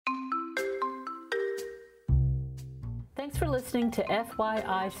for listening to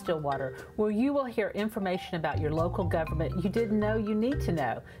FYI Stillwater, where you will hear information about your local government you didn't know you need to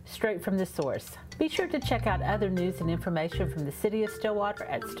know, straight from the source. Be sure to check out other news and information from the City of Stillwater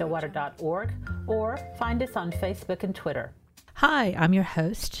at stillwater.org or find us on Facebook and Twitter. Hi, I'm your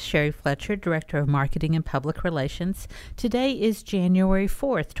host, Sherry Fletcher, Director of Marketing and Public Relations. Today is January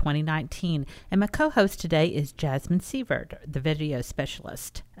 4th, 2019, and my co-host today is Jasmine Sievert, the video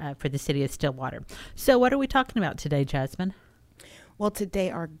specialist for the City of Stillwater. So what are we talking about today, Jasmine? Well,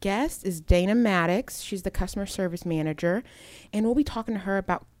 today our guest is Dana Maddox. She's the Customer Service Manager, and we'll be talking to her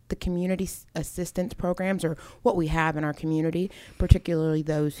about the community assistance programs, or what we have in our community, particularly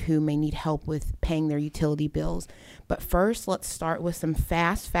those who may need help with paying their utility bills. But first, let's start with some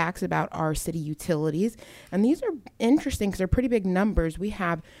fast facts about our city utilities. And these are interesting because they're pretty big numbers. We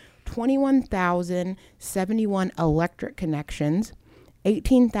have 21,071 electric connections,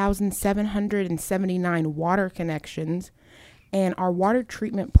 18,779 water connections, and our water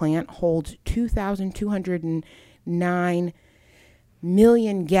treatment plant holds 2,209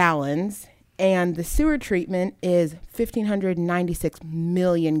 million gallons, and the sewer treatment is 1,596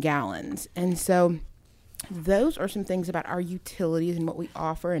 million gallons. And so those are some things about our utilities and what we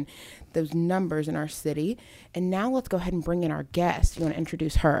offer and those numbers in our city. And now let's go ahead and bring in our guest. You want to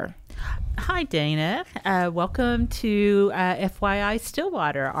introduce her? Hi, Dana. Welcome to FYI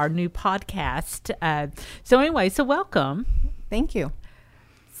Stillwater, our new podcast. So welcome. Thank you.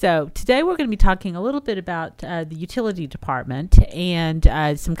 So today we're going to be talking a little bit about the utility department and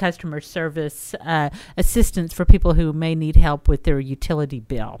some customer service assistance for people who may need help with their utility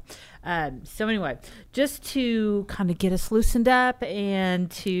bill. So anyway, just to kind of get us loosened up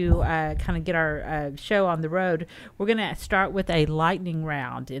and to kind of get our show on the road, we're going to start with a lightning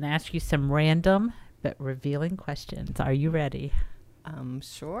round and ask you some random but revealing questions. Are you ready?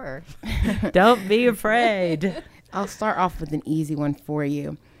 Sure. Don't be afraid. I'll start off with an easy one for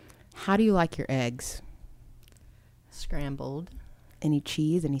you. How do you like your eggs? Scrambled. Any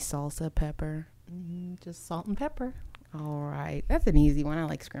cheese, any salsa, pepper? Just salt and pepper. All right. That's an easy one. I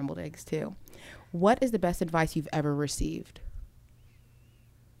like scrambled eggs too. What is the best advice you've ever received?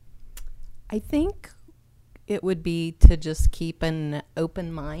 I think it would be to just keep an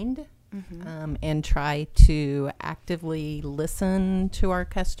open mind and try to actively listen to our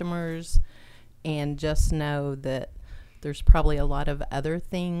customers and just know that there's probably a lot of other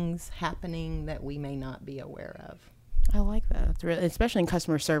things happening that we may not be aware of. I like that. It's really, especially in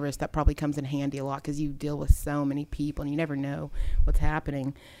customer service, that probably comes in handy a lot because you deal with so many people and you never know what's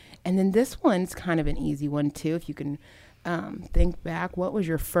happening. And then this one's kind of an easy one too. If you can think back, what was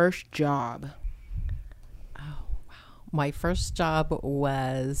your first job? Oh, wow. My first job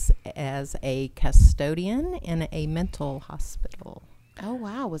was as a custodian in a mental hospital. Oh,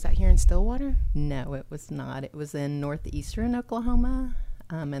 wow. Was that here in Stillwater? No, it was not. It was in northeastern Oklahoma,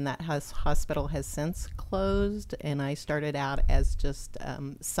 and that hospital has since closed, and I started out as just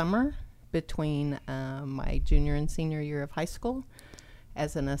summer between my junior and senior year of high school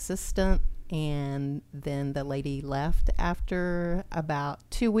as an assistant, and then the lady left after about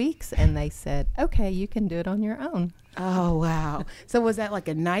 2 weeks, and they said, okay, you can do it on your own. Oh, wow. So was that like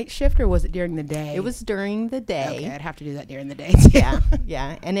a night shift or was it during the day? It was during the day. Okay, I'd have to do that during the day too.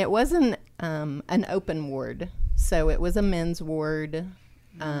 Yeah. And it wasn't an open ward. So it was a men's ward.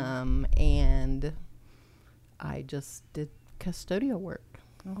 And I just did custodial work.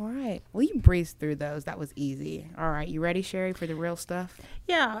 All right. Well, you breezed through those. That was easy. All right. You ready, Sherry, for the real stuff?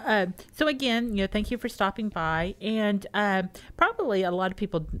 Yeah. So again, thank you for stopping by. And probably a lot of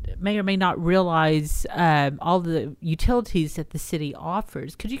people may or may not realize all the utilities that the city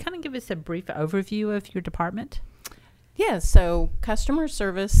offers. Could you kind of give us a brief overview of your department? Yeah. So customer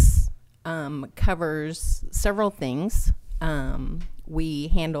service covers several things. We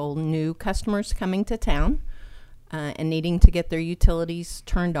handle new customers coming to town. And needing to get their utilities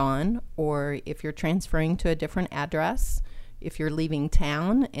turned on, or if you're transferring to a different address, if you're leaving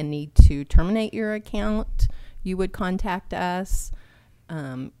town and need to terminate your account, you would contact us.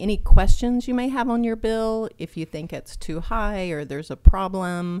 Any questions you may have on your bill, if you think it's too high or there's a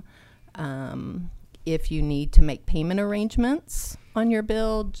problem, if you need to make payment arrangements on your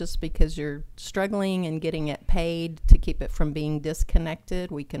bill just because you're struggling and getting it paid to keep it from being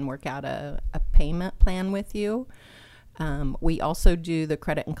disconnected, we can work out a payment plan with you. We also do the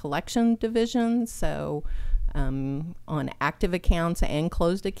credit and collection division. So on active accounts and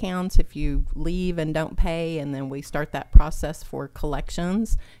closed accounts, if you leave and don't pay, and then we start that process for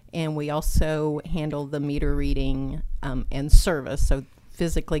collections. And we also handle the meter reading and service, so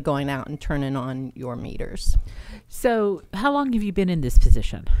physically going out and turning on your meters. So how long have you been in this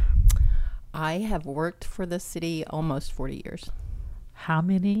position? I have worked for the city almost 40 years. How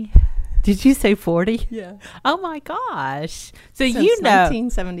many? Did you say 40? Yeah. Oh my gosh. So Since you know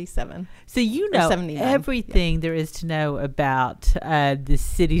 1977. So you know 79, everything there is to know about the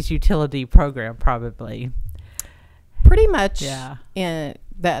city's utility program, probably. Pretty much Yeah.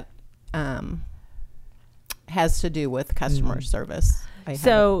 that has to do with customer service.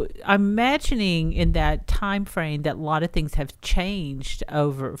 So I'm imagining in that time frame that a lot of things have changed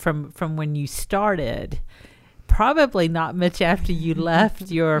over from when you started. Probably not much after you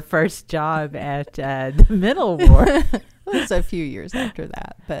left your first job at the mental ward. It was a few years after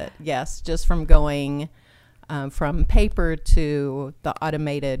that. But yes, just from going from paper to the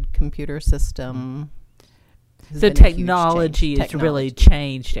automated computer system. So technology has really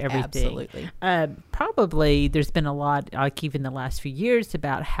changed everything. Absolutely. Probably there's been a lot, like even the last few years,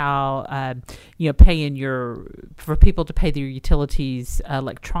 about how paying for people to pay their utilities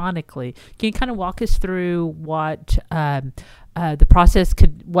electronically. Can you kind of walk us through what the process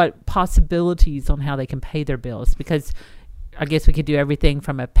what possibilities on how they can pay their bills? Because I guess we could do everything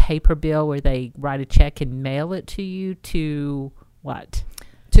from a paper bill where they write a check and mail it to you to what?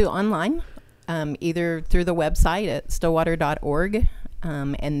 To online. Either through the website at stillwater.org,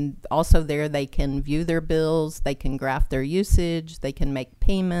 and also there they can view their bills, they can graph their usage, they can make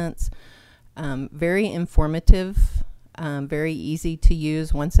payments. Very informative, very easy to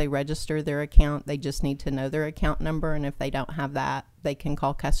use. Once they register their account, they just need to know their account number, and if they don't have that, they can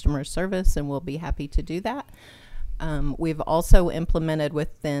call customer service, and we'll be happy to do that. We've also implemented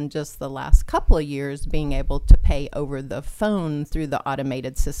within just the last couple of years being able to pay over the phone through the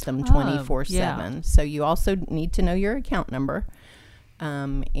automated system 24/7. Yeah. So you also need to know your account number,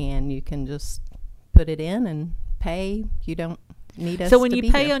 and you can just put it in and pay. You don't need us So when to you be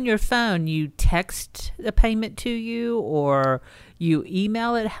pay there. on your phone, you text the payment to you or you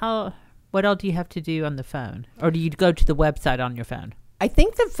email it? What else do you have to do on the phone? Or do you go to the website on your phone? I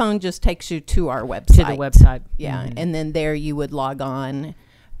think the phone just takes you to our website. To the website. Yeah, Mhm. and then there you would log on.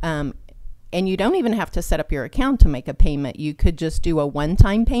 And you don't even have to set up your account to make a payment. You could just do a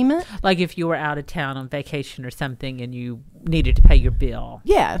one-time payment. Like if you were out of town on vacation or something and you needed to pay your bill.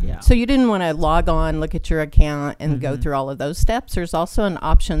 Yeah. So you didn't want to log on, look at your account, and go through all of those steps. There's also an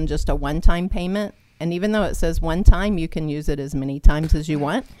option, just a one-time payment. And even though it says one time, you can use it as many times as you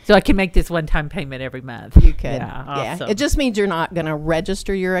want. So I can make this one-time payment every month. You could. Yeah, awesome. It just means you're not going to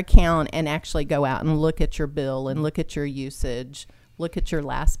register your account and actually go out and look at your bill and look at your usage, look at your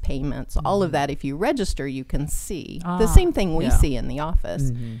last payments. All of that, if you register, you can see. The same thing we see in the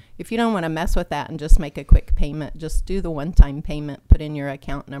office. If you don't want to mess with that and just make a quick payment, just do the one-time payment, put in your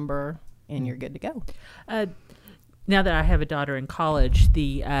account number, and you're good to go. Now that I have a daughter in college,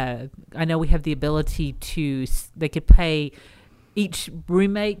 I know we have the ability they could pay, each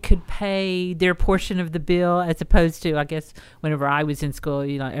roommate could pay their portion of the bill, as opposed to, I guess, whenever I was in school,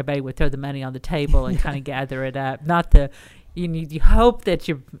 everybody would throw the money on the table and kind of gather it up. You hope that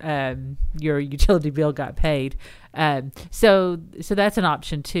your utility bill got paid. So that's an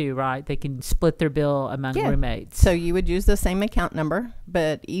option too, right? They can split their bill among roommates. So you would use the same account number,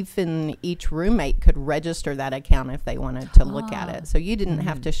 but even each roommate could register that account if they wanted to look at it. So you didn't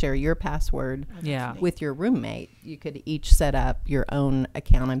have to share your password with your roommate. You could each set up your own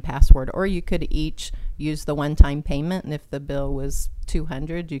account and password, or you could each use the one-time payment. And if the bill was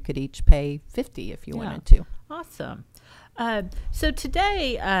 $200, you could each pay $50 if you wanted to. Awesome. So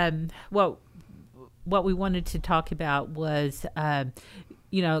today, what we wanted to talk about was,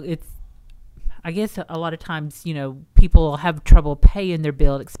 it's, I guess a lot of times, people have trouble paying their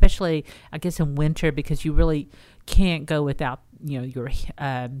bill, especially, I guess, in winter, because you really can't go without, your,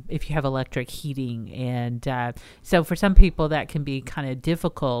 if you have electric heating. And so for some people that can be kind of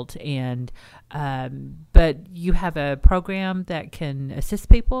difficult. And, but you have a program that can assist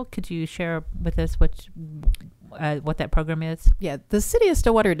people. Could you share with us what that program is? Yeah, the City of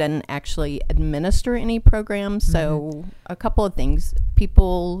Stillwater doesn't actually administer any programs. So a couple of things.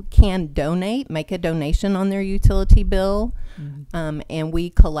 People can make a donation on their utility bill, and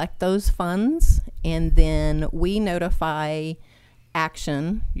we collect those funds, and then we notify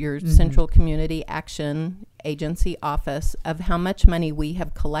Action, your Central Community Action Agency office, of how much money we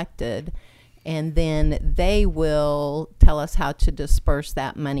have collected. And then they will tell us how to disperse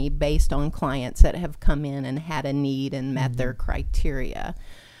that money based on clients that have come in and had a need and met their criteria.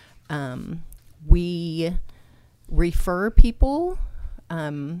 We refer people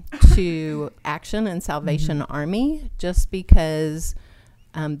to Action and Salvation Army just because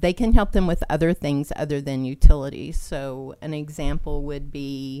they can help them with other things other than utilities. So an example would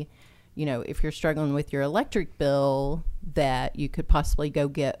be, if you're struggling with your electric bill, that you could possibly go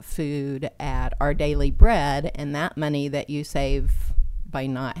get food at Our Daily Bread, and that money that you save by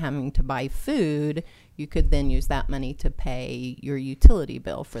not having to buy food, you could then use that money to pay your utility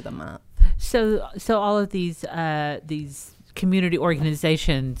bill for the month. So all of these community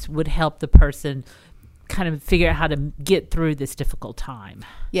organizations would help the person kind of figure out how to get through this difficult time.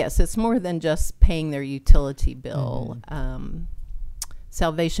 Yes, it's more than just paying their utility bill.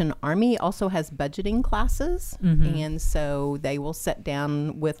 Salvation Army also has budgeting classes, and so they will sit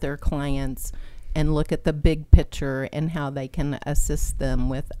down with their clients and look at the big picture and how they can assist them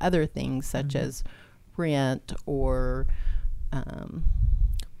with other things such as rent or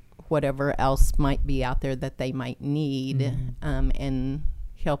whatever else might be out there that they might need, and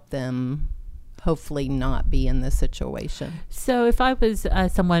help them hopefully not be in this situation. So if I was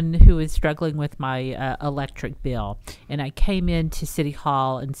someone who is struggling with my electric bill, and I came into City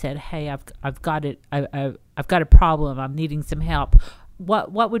Hall and said, "Hey, I've got it. I've got a problem. I'm needing some help."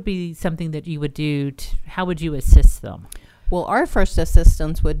 What would be something that you would do? How would you assist them? Well, our first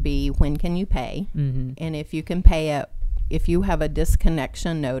assistance would be, when can you pay? And if you can pay it, if you have a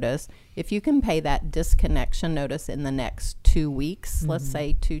disconnection notice, if you can pay that disconnection notice in the next 2 weeks, let's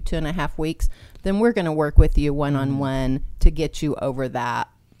say 2.5 weeks, then we're going to work with you one-on-one to get you over that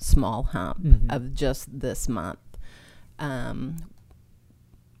small hump of just this month. But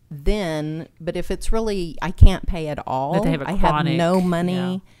if it's really, I can't pay at all, But they have a I chronic, have no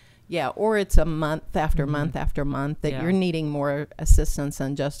money. Yeah, or it's a month after month after month that Yeah. you're needing more assistance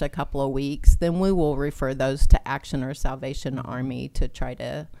in just a couple of weeks, then we will refer those to Action or Salvation Army to try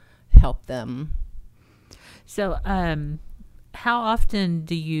to help them. So, how often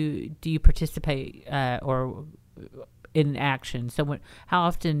do you participate or in action? So, how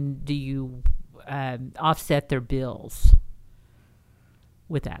often do you offset their bills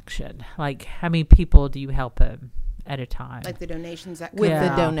with action? Like, how many people do you help at a time? Like the donations that With come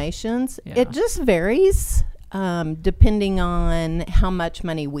the out. donations, Yeah. it just varies depending on how much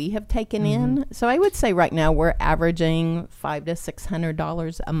money we have taken in. So I would say right now we're averaging $500 to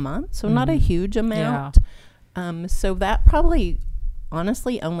 $600 a month, so not a huge amount. So that probably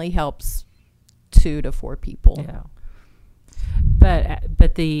honestly only helps 2 to 4 people. Yeah.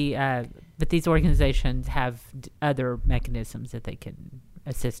 But these organizations have other mechanisms that they can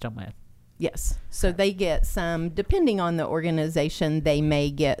assist them with. Yes. So they get some, depending on the organization, they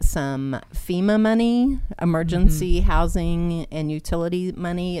may get some FEMA money, emergency housing and utility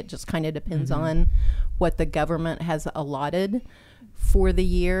money. It just kind of depends on what the government has allotted for the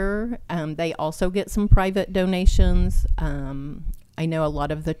year. They also get some private donations. I know a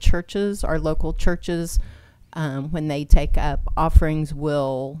lot of the churches, our local churches, when they take up offerings,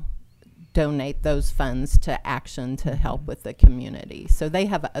 will donate those funds to Action to help with the community. So they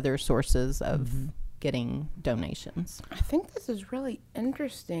have other sources of getting donations. I think this is really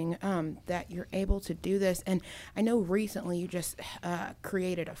interesting that you're able to do this. And I know recently you just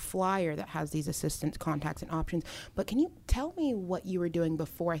created a flyer that has these assistance contacts and options. But can you tell me what you were doing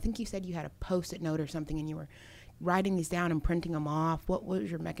before? I think you said you had a Post-it note or something and you were writing these down and printing them off. What was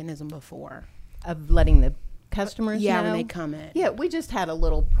your mechanism before? Of letting the customers Yeah, know. when they come in. Yeah, we just had a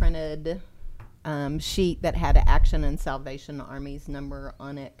little printed sheet that had Action and Salvation Army's number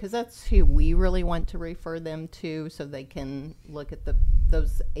on it, because that's who we really want to refer them to, so they can look at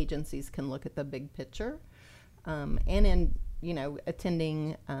those agencies can look at the big picture. And in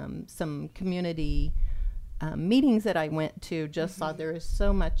attending some community meetings that I went to, just saw there is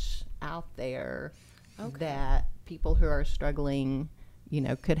so much out there that people who are struggling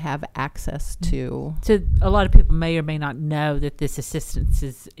could have access to. So a lot of people may or may not know that this assistance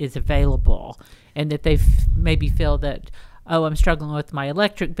is available, and that they maybe feel that, oh, I'm struggling with my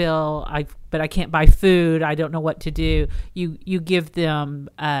electric bill, but I can't buy food. I don't know what to do. You give them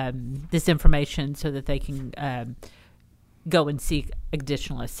this information so that they can go and seek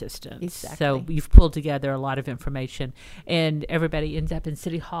additional assistance. Exactly. So you've pulled together a lot of information, and everybody ends up in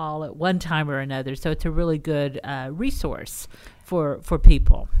City Hall at one time or another. So it's a really good resource for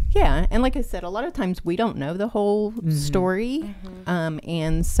people. Yeah, and like I said, a lot of times we don't know the whole story,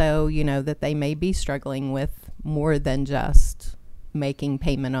 and so that they may be struggling with more than just making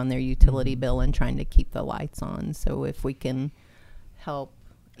payment on their utility bill and trying to keep the lights on. So if we can help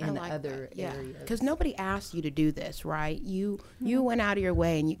in other areas. Because nobody asked you to do this, right? You went out of your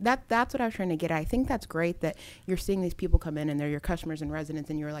way, and that's what I was trying to get at. I think that's great that you're seeing these people come in and they're your customers and residents,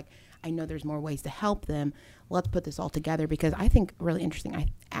 and you're like, I know there's more ways to help them. Let's put this all together, because I think really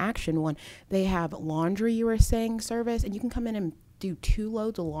interesting. Action one, they have laundry, you were saying, service, and you can come in and do 2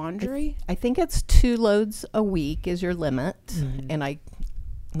 loads of laundry. I think it's 2 loads a week is your limit, and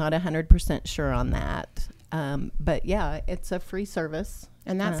not 100% sure on that. But yeah, it's a free service.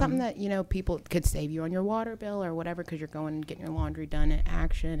 And that's something that, people could save you on your water bill or whatever, because you're going and getting your laundry done at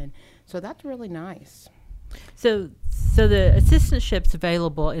Action. And so that's really nice. So the assistantship's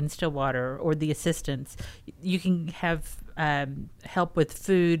available in Stillwater, or the assistants. You can have help with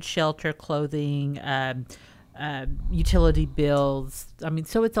food, shelter, clothing, utility bills. I mean,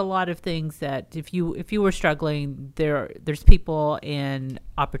 so it's a lot of things that if you were struggling, there's people and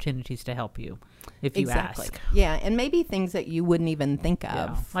opportunities to help you if you ask. Yeah, and maybe things that you wouldn't even think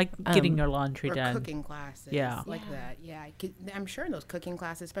of, like getting your laundry or done, cooking classes, like that. Yeah, I'm sure in those cooking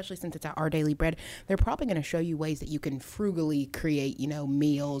classes, especially since it's at Our Daily Bread, they're probably going to show you ways that you can frugally create,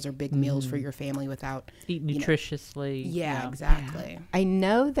 meals or big meals for your family without eat nutritiously. Yeah, exactly. I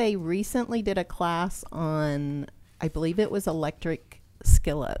know they recently did a class on, I believe it was electric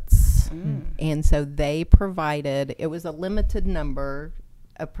skillets, and so they provided. It was a limited number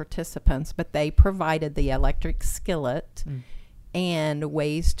of participants, but they provided the electric skillet and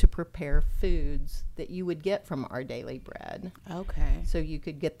ways to prepare foods that you would get from Our Daily Bread. Okay. So you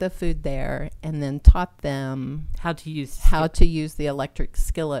could get the food there, and then taught them how to use the electric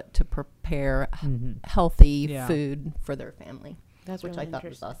skillet to prepare healthy food for their family. That's which really I thought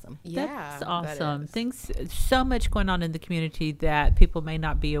was awesome. Yeah, that's awesome. So much going on in the community that people may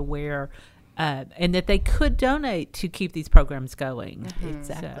not be aware. And that they could donate to keep these programs going.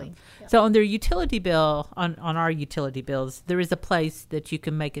 Exactly. So on their utility bill, on our utility bills, there is a place that you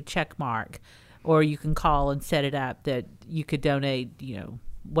can make a check mark, or you can call and set it up that you could donate,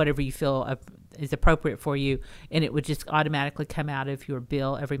 whatever you feel is appropriate for you, and it would just automatically come out of your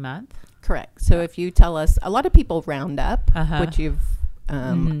bill every month. Correct. So if you tell us, a lot of people round up, which you've,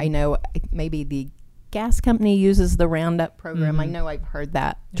 I know maybe the gas company uses the Roundup program. I know I've heard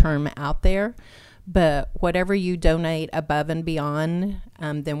that term out there, but whatever you donate above and beyond,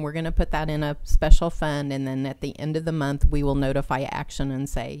 then we're going to put that in a special fund, and then at the end of the month we will notify Action and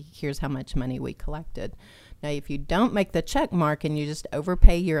say, here's how much money we collected. Now, if you don't make the check mark and you just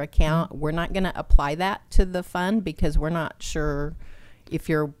overpay your account, we're not going to apply that to the fund, because we're not sure if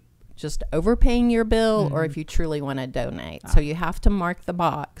you're just overpaying your bill or if you truly want to donate. So you have to mark the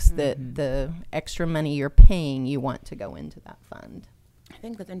box that the extra money you're paying, you want to go into that fund. I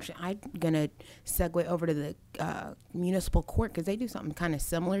think that's interesting. I'm going to segue over to the municipal court, because they do something kind of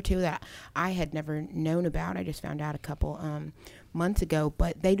similar to that I had never known about. I just found out a couple months ago,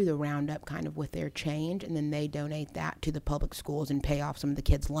 but they do the roundup kind of with their change, and then they donate that to the public schools and pay off some of the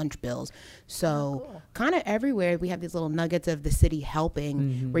kids' lunch bills. So kind of everywhere we have these little nuggets of the city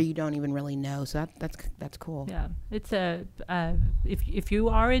helping where you don't even really know. So that's cool. Yeah, it's if you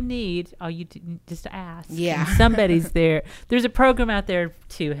are in need, all you just ask. Yeah, and somebody's there. There's a program out there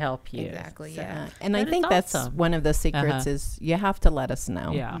to help you. Exactly. So, yeah, and I think that's one of the secrets is you have to let us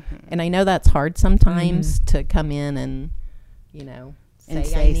know. Yeah, and I know that's hard sometimes to come in and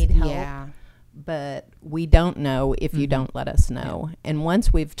say I need help. Yeah. But we don't know if you don't let us know. Yeah. And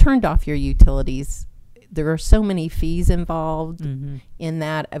once we've turned off your utilities, there are so many fees involved in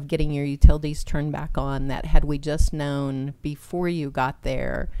that of getting your utilities turned back on, that had we just known before you got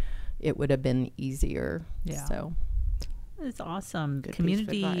there, it would have been easier. Yeah. So it's awesome. Good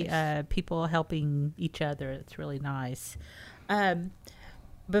Community people helping each other. It's really nice.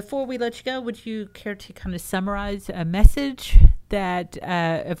 Before we let you go, would you care to kind of summarize a message that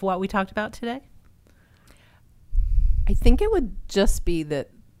of what we talked about today? I think it would just be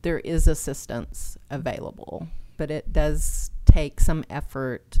that there is assistance available, but it does take some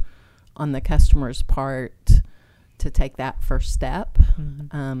effort on the customer's part to take that first step,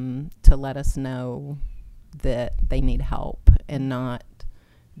 to let us know that they need help and not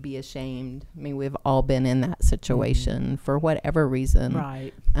be ashamed. I mean, we've all been in that situation for whatever reason,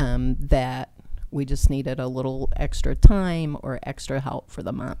 right? That we just needed a little extra time or extra help for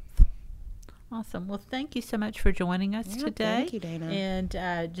the month. Awesome. Well, thank you so much for joining us today. Thank you, Dana. And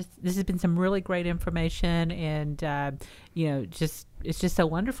this has been some really great information, and it's just so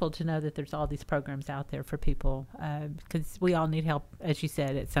wonderful to know that there's all these programs out there for people, because we all need help, as you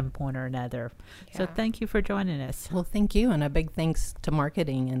said, at some point or another. Yeah. So thank you for joining us. Well, thank you, and a big thanks to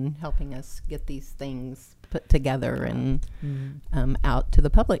marketing and helping us get these things put together and out to the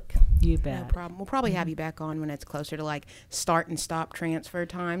public. You bet. No problem. We'll probably have you back on when it's closer to like start and stop transfer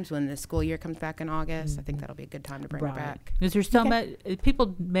times, when the school year comes back in August. I think that'll be a good time to bring it back. Because there's so much,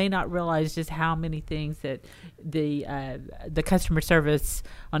 people may not realize just how many things that the customer service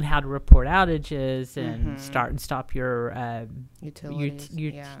on how to report outages and start and stop your utilities.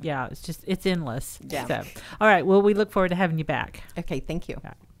 Yeah, it's endless. Yeah. So, all right. Well, we look forward to having you back. Okay. Thank you.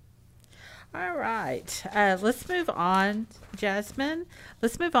 All All right. Let's move on, Jasmine.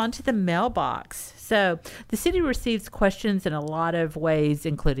 Let's move on to the mailbox. So the city receives questions in a lot of ways,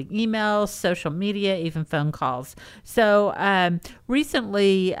 including emails, social media, even phone calls. So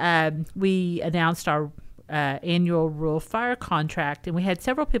recently we announced our annual rural fire contract, and we had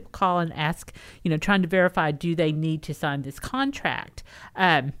several people call and ask, trying to verify, do they need to sign this contract?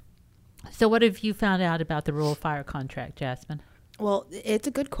 So what have you found out about the rural fire contract, Jasmine? Well, it's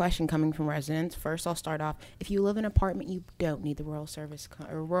a good question coming from residents. First, I'll start off. If you live in an apartment, you don't need the rural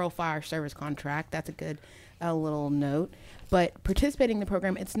fire service contract. That's a good little note. But participating in the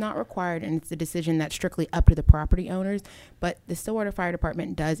program, it's not required, and it's a decision that's strictly up to the property owners. But the Stillwater Fire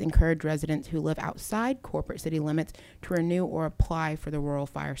Department does encourage residents who live outside corporate city limits to renew or apply for the rural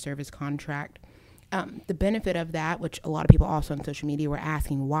fire service contract. The benefit of that, which a lot of people also on social media were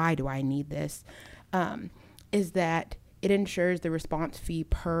asking, why do I need this, is that it ensures the response fee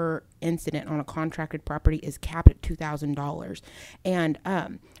per incident on a contracted property is capped at $2,000. And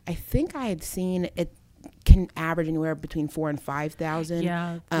I think I had seen it can average anywhere between $4,000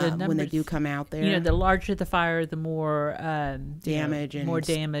 and $5,000 when they do come out there. The larger the fire, the more damage and more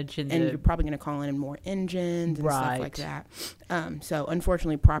damage, and you're probably going to call in more engines and right. stuff like that. So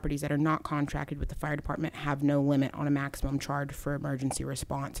unfortunately, properties that are not contracted with the fire department have no limit on a maximum charge for emergency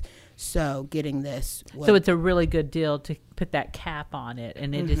response. So getting this, so it's a really good deal to put that cap on it,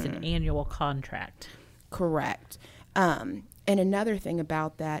 and it is an annual contract. Correct. And another thing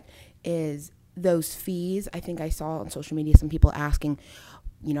about that is those fees. I think I saw on social media some people asking,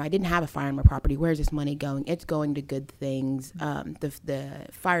 I didn't have a fire on my property. Where's this money going? It's going to good things. The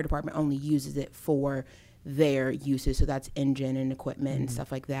fire department only uses it for their uses. So that's engine and equipment and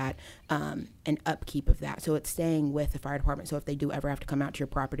stuff like that, and upkeep of that. So it's staying with the fire department. So if they do ever have to come out to your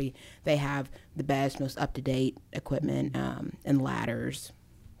property, they have the best, most up-to-date equipment and ladders.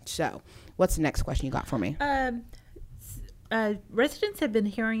 So what's the next question you got for me? Residents have been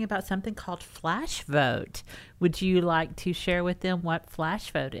hearing about something called Flash Vote. Would you like to share with them what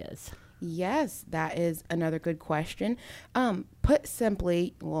Flash Vote is? Yes, that is another good question. Put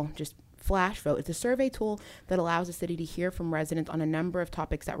simply, just Flash Vote. It's a survey tool that allows the city to hear from residents on a number of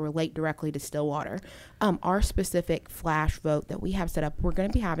topics that relate directly to Stillwater. Our specific Flash Vote that we have set up, we're going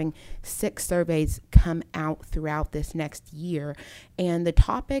to be having 6 surveys come out throughout this next year, and the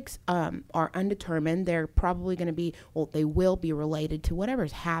topics are undetermined. They're probably going to be, they will be related to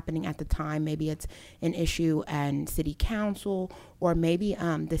whatever's happening at the time. Maybe it's an issue and city council, or maybe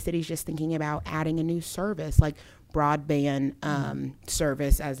the city's just thinking about adding a new service like broadband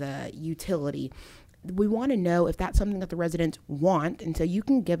service as a utility. We want to know if that's something that the residents want, and so you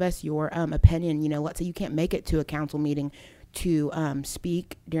can give us your opinion. Let's say you can't make it to a council meeting to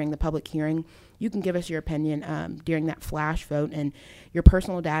speak during the public hearing. You can give us your opinion during that Flash Vote, and your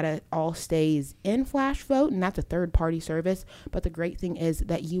personal data all stays in Flash Vote, and that's a third-party service. But the great thing is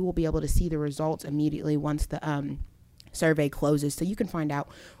that you will be able to see the results immediately once the survey closes, so you can find out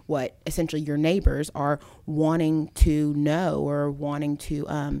what essentially your neighbors are wanting to know or wanting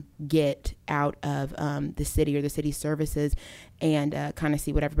to get out of the city or the city services, and kind of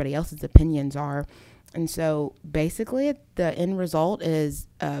see what everybody else's opinions are. And so basically the end result is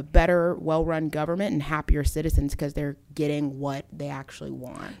a better, well-run government and happier citizens because they're getting what they actually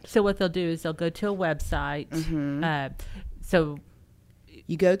want. So what they'll do is they'll go to a website.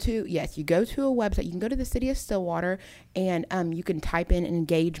 You go to a website. You can go to the City of Stillwater, and you can type in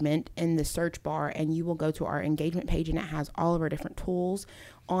engagement in the search bar, and you will go to our engagement page, and it has all of our different tools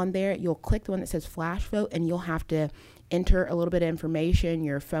on there. You'll click the one that says Flash Vote, and you'll have to enter a little bit of information,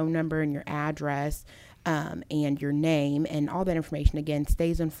 your phone number and your address, and your name, and all that information again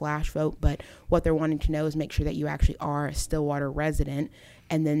stays in Flash Vote. But what they're wanting to know is make sure that you actually are a Stillwater resident,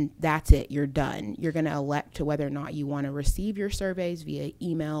 and then that's it. You're done. You're going to elect to whether or not you want to receive your surveys via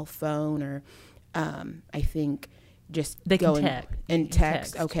email, phone, or I think just they going can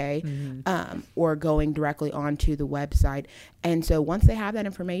text, okay, or going directly onto the website. And so once they have that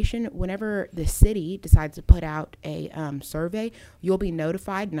information, whenever the city decides to put out a survey, you'll be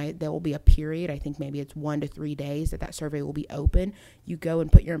notified, and there will be a period. I think maybe it's 1 to 3 days that survey will be open. You go and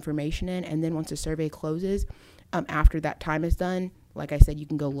put your information in, and then once the survey closes, after that time is done, like I said, you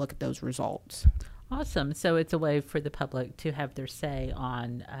can go look at those results. Awesome. So it's a way for the public to have their say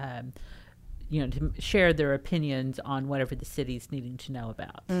on to share their opinions on whatever the city's needing to know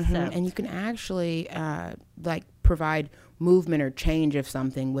about. So. And you can actually provide movement or change of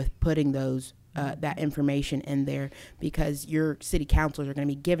something with putting those that information in there, because your city councilors are going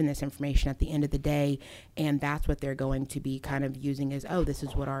to be given this information at the end of the day, and that's what they're going to be kind of using as, this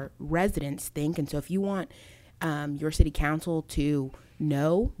is what our residents think. And so if you want your city council to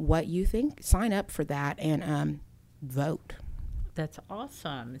know what you think, sign up for that and vote. That's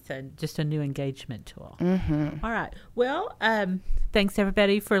awesome. It's just a new engagement tool. Mm-hmm. All right. Well, thanks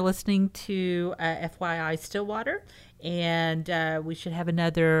everybody for listening to FYI Stillwater, and we should have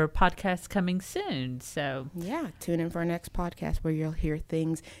another podcast coming soon. So yeah, tune in for our next podcast where you'll hear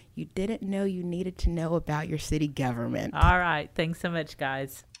things you didn't know you needed to know about your city government. All right. Thanks so much,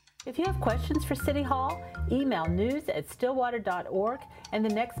 guys. If you have questions for City Hall, email news@stillwater.org, and the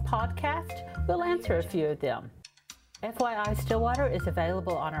next podcast, we'll answer a few of them. FYI Stillwater is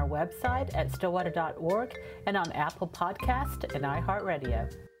available on our website at stillwater.org and on Apple Podcast and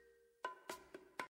iHeartRadio.